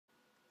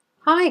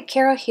Hi,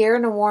 Carol here,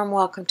 and a warm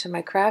welcome to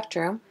my craft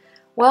room.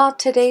 Well,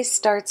 today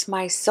starts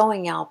my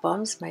sewing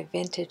albums, my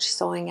vintage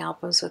sewing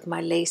albums with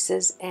my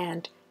laces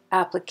and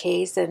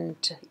appliques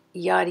and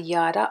yada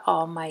yada,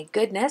 all my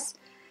goodness,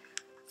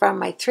 from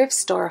my thrift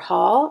store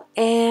haul.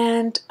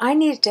 And I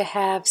needed to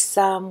have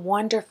some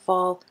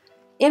wonderful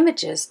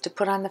images to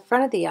put on the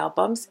front of the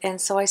albums, and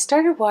so I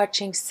started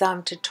watching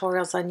some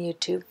tutorials on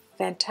YouTube,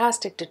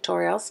 fantastic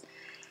tutorials,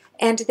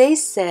 and they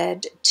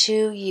said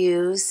to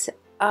use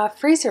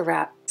freezer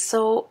wrap.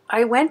 So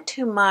I went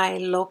to my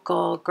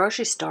local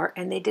grocery store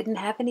and they didn't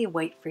have any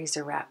white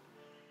freezer wrap.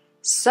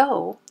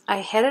 So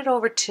I headed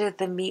over to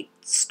the meat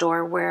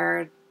store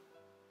where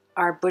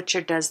our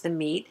butcher does the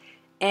meat,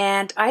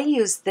 and I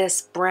used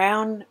this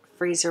brown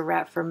freezer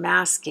wrap for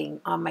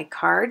masking on my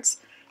cards,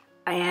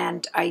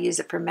 and I use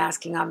it for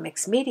masking on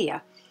mixed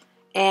media.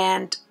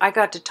 And I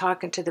got to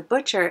talking to the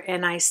butcher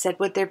and I said,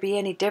 would there be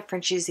any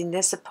difference using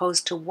this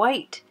opposed to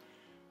white?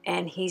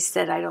 And he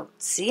said, I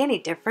don't see any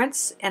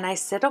difference. And I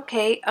said,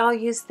 okay, I'll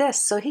use this.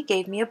 So he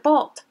gave me a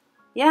bolt.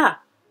 Yeah,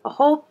 a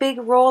whole big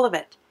roll of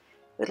it.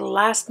 It'll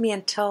last me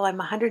until I'm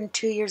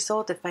 102 years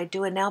old if I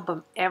do an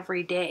album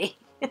every day.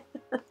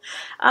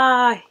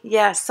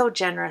 Yeah, so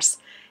generous.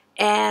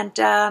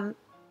 And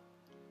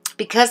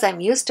because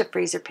I'm used to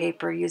freezer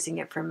paper, using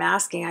it for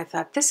masking, I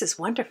thought, this is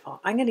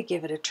wonderful. I'm going to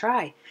give it a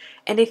try.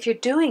 And if you're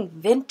doing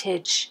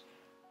vintage,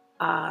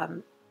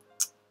 like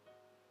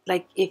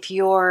if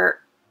you're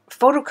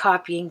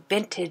photocopying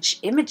vintage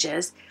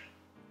images,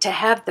 to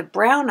have the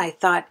brown, I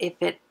thought if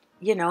it,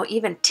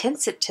 even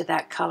tints it to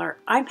that color,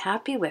 I'm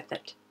happy with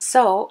it.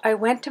 So I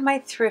went to my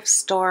thrift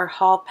store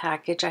haul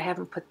package. I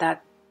haven't put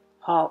that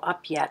haul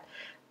up yet,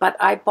 but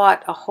I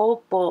bought a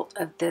whole bolt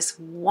of this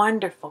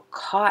wonderful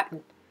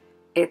cotton.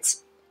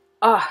 It's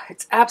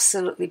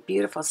absolutely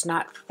beautiful. It's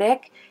not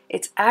thick.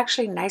 It's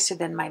actually nicer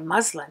than my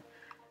muslin,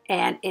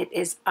 and it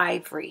is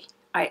ivory.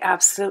 I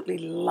absolutely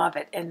love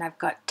it, and I've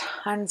got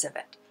tons of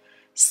it.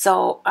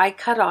 So I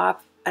cut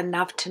off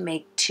enough to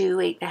make two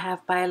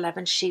 8.5 by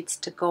 11 sheets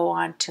to go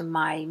onto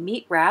my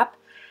meat wrap,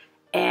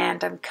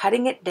 and I'm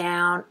cutting it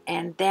down,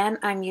 and then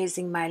I'm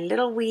using my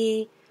little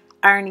wee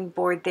ironing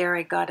board there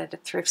I got at a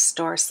thrift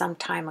store some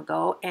time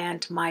ago,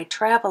 and my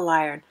travel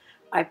iron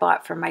I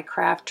bought for my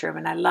craft room,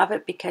 and I love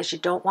it because you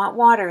don't want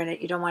water in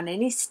it, you don't want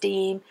any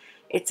steam.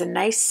 It's a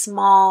nice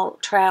small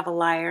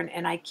travel iron,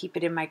 and I keep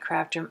it in my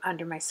craft room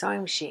under my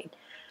sewing machine.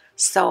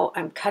 So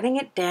I'm cutting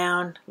it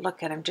down.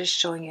 Look at, I'm just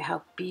showing you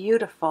how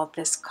beautiful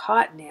this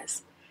cotton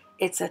is.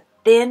 It's a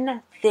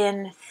thin,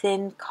 thin,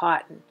 thin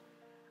cotton.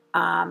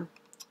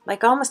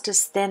 Like almost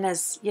as thin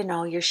as,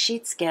 your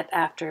sheets get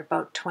after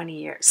about 20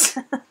 years.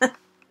 I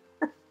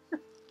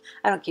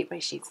don't keep my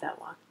sheets that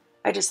long.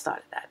 I just thought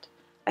of that.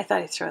 I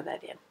thought I'd throw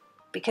that in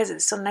because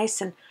it's so nice,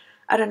 and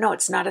I don't know,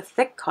 it's not a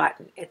thick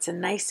cotton. It's a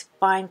nice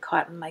fine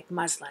cotton like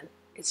muslin.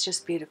 It's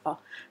just beautiful.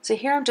 So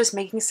here I'm just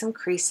making some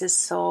creases,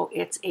 so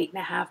it's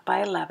 8.5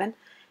 by 11.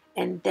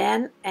 And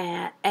then,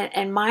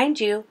 and mind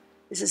you,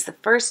 this is the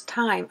first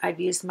time I've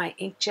used my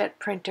inkjet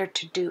printer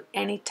to do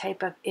any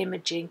type of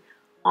imaging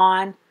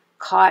on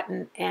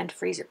cotton and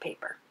freezer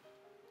paper.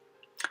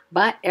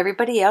 But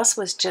everybody else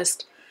was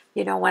just,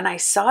 when I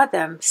saw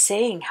them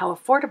saying how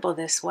affordable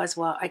this was,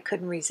 well, I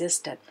couldn't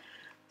resist it.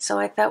 So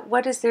I thought,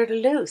 what is there to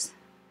lose?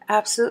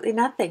 Absolutely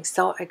nothing.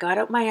 So I got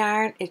out my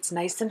iron. It's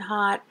nice and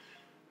hot.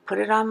 Put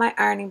it on my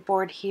ironing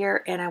board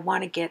here, and I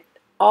want to get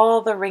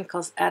all the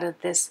wrinkles out of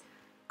this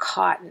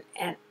cotton.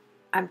 And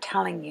I'm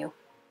telling you,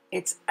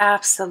 it's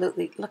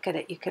absolutely, look at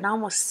it. You can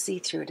almost see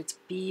through it. It's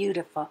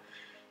beautiful.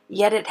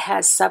 Yet it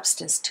has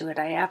substance to it.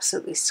 I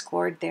absolutely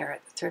scored there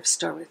at the thrift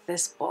store with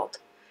this bolt.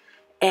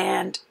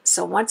 And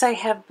so once I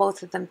have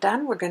both of them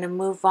done, we're going to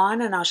move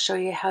on, and I'll show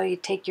you how you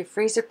take your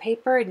freezer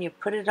paper and you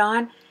put it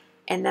on.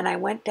 And then I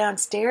went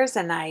downstairs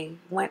and I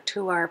went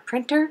to our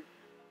printer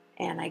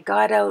and I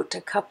got out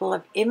a couple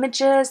of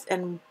images,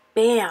 and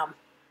bam,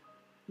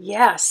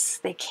 yes,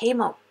 they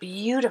came out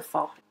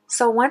beautiful.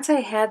 So once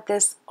I had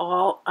this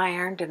all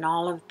ironed and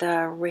all of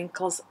the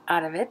wrinkles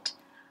out of it,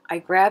 I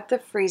grabbed the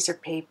freezer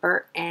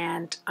paper,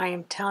 and I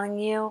am telling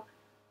you,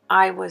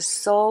 I was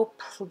so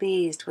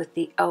pleased with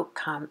the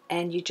outcome.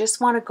 And you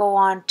just want to go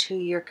on to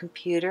your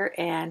computer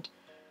and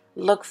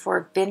look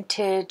for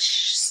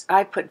vintage,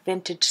 I put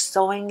vintage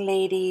sewing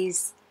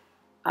ladies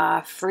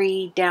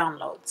free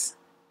downloads.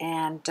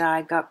 And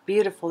I got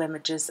beautiful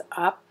images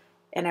up,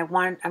 and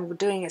I'm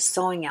doing a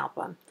sewing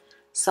album.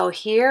 So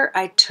here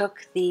I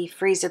took the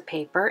freezer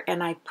paper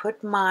and I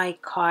put my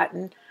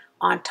cotton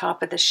on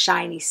top of the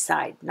shiny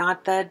side,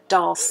 not the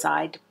dull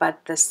side,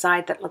 but the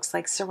side that looks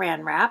like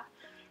saran wrap.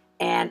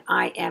 And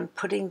I am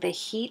putting the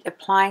heat,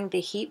 applying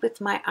the heat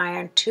with my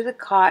iron to the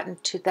cotton,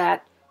 to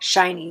that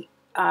shiny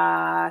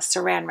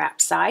saran wrap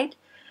side.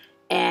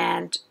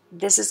 And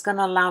this is going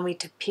to allow me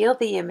to peel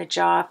the image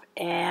off,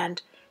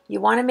 and you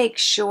want to make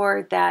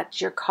sure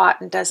that your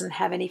cotton doesn't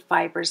have any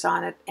fibers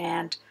on it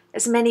and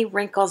as many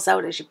wrinkles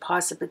out as you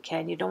possibly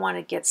can. You don't want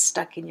to get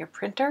stuck in your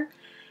printer.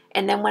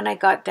 And then when I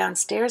got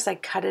downstairs, I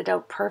cut it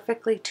out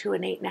perfectly to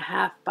an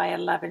 8.5 by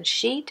 11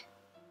 sheet.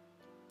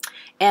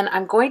 And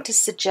I'm going to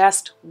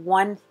suggest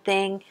one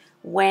thing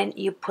when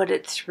you put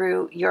it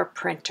through your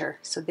printer.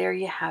 So there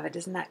you have it.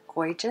 Isn't that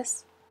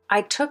gorgeous?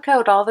 I took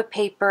out all the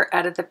paper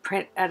out of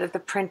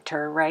the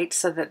printer, right,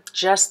 so that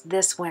just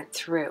this went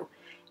through.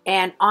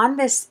 And on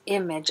this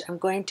image, I'm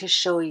going to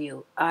show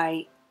you,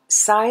 I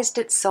sized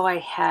it so I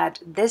had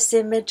this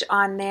image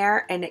on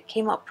there and it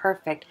came out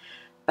perfect.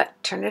 But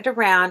turn it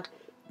around.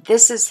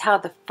 This is how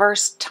the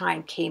first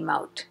time came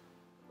out.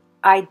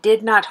 I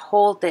did not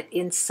hold it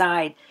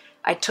inside.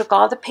 I took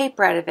all the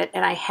paper out of it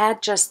and I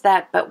had just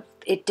that, but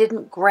it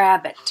didn't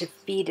grab it to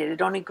feed it.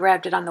 It only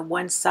grabbed it on the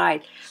one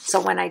side.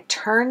 So when I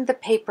turned the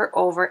paper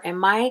over, and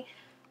my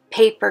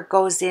paper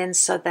goes in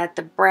so that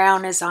the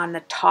brown is on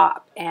the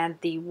top and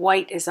the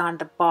white is on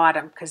the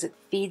bottom because it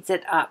feeds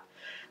it up.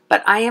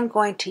 But I am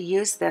going to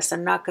use this.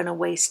 I'm not going to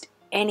waste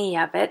any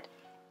of it.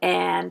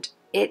 And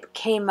it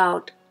came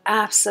out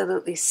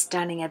absolutely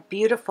stunning, a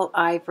beautiful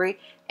ivory.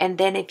 And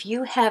then if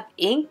you have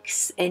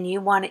inks and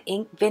you want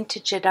to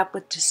vintage it up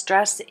with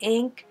distress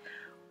ink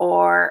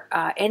or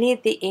any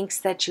of the inks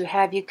that you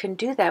have, you can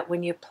do that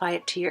when you apply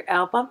it to your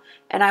album.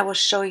 And I will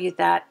show you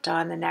that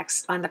on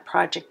the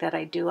project that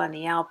I do on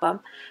the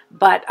album.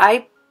 But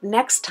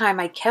next time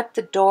I kept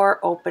the door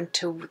open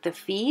to the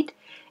feed,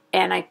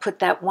 and I put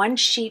that one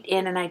sheet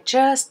in, and I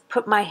just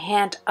put my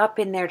hand up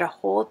in there to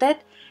hold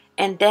it.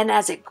 And then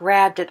as it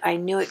grabbed it, I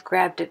knew it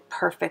grabbed it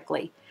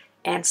perfectly.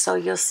 And so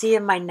you'll see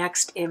in my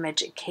next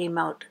image, it came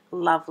out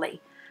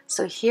lovely.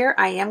 So here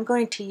I am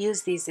going to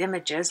use these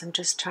images. I'm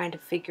just trying to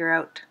figure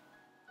out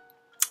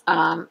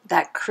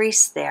that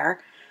crease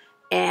there.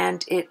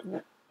 And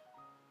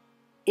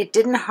it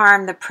didn't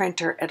harm the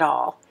printer at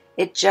all.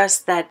 It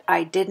just that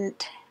I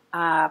didn't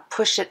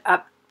push it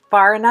up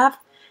far enough.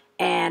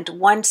 And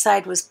one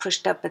side was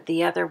pushed up, but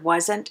the other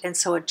wasn't. And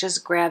so it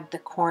just grabbed the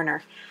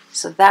corner.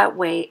 So that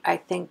way, I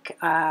think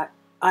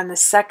on the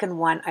second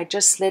one, I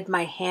just slid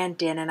my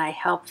hand in and I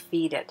helped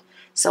feed it.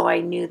 So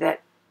I knew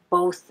that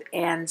both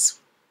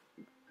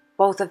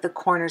of the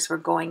corners were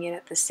going in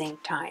at the same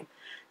time.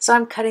 So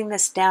I'm cutting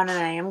this down and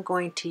I am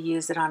going to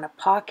use it on a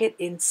pocket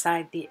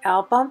inside the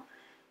album.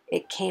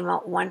 It came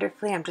out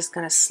wonderfully. I'm just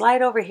going to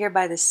slide over here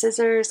by the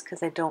scissors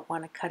because I don't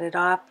want to cut it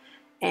off.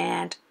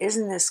 And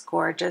isn't this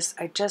gorgeous?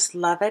 I just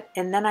love it.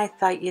 And then I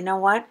thought, you know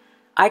what?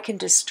 I can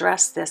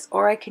distress this,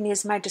 or I can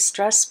use my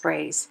distress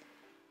sprays.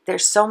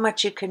 There's so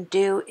much you can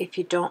do if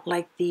you don't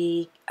like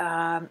the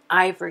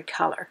ivory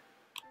color.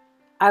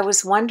 I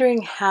was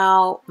wondering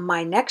how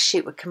my next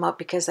sheet would come out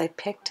because I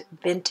picked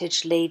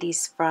vintage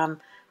ladies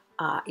from,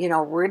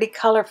 really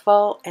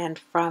colorful and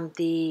from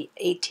the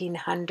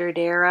 1800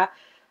 era.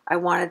 I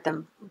wanted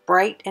them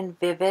bright and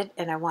vivid,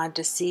 and I wanted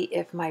to see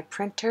if my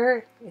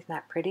printer, isn't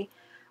that pretty,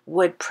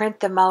 would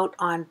print them out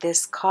on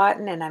this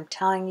cotton. And I'm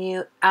telling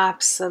you,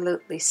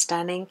 absolutely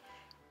stunning.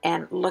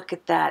 And look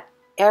at that.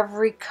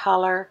 Every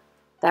color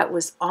that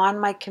was on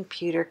my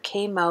computer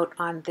came out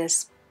on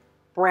this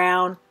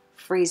brown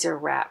freezer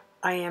wrap.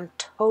 I am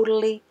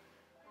totally,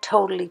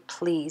 totally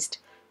pleased.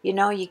 You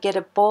know, you get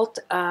a bolt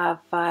of,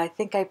 I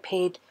think I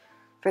paid,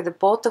 for the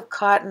bolt of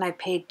cotton, I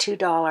paid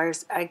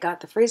 $2. I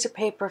got the freezer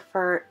paper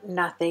for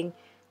nothing.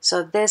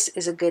 So this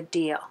is a good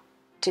deal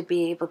to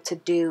be able to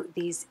do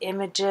these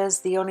images.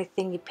 The only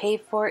thing you pay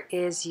for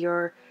is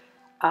your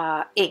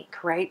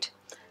ink, right?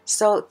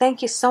 So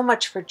thank you so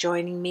much for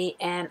joining me,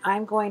 and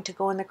I'm going to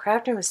go in the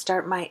craft room and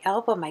start my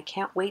album. I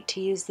can't wait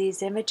to use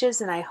these images,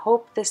 and I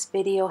hope this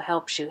video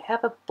helps you.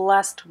 Have a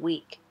blessed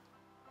week.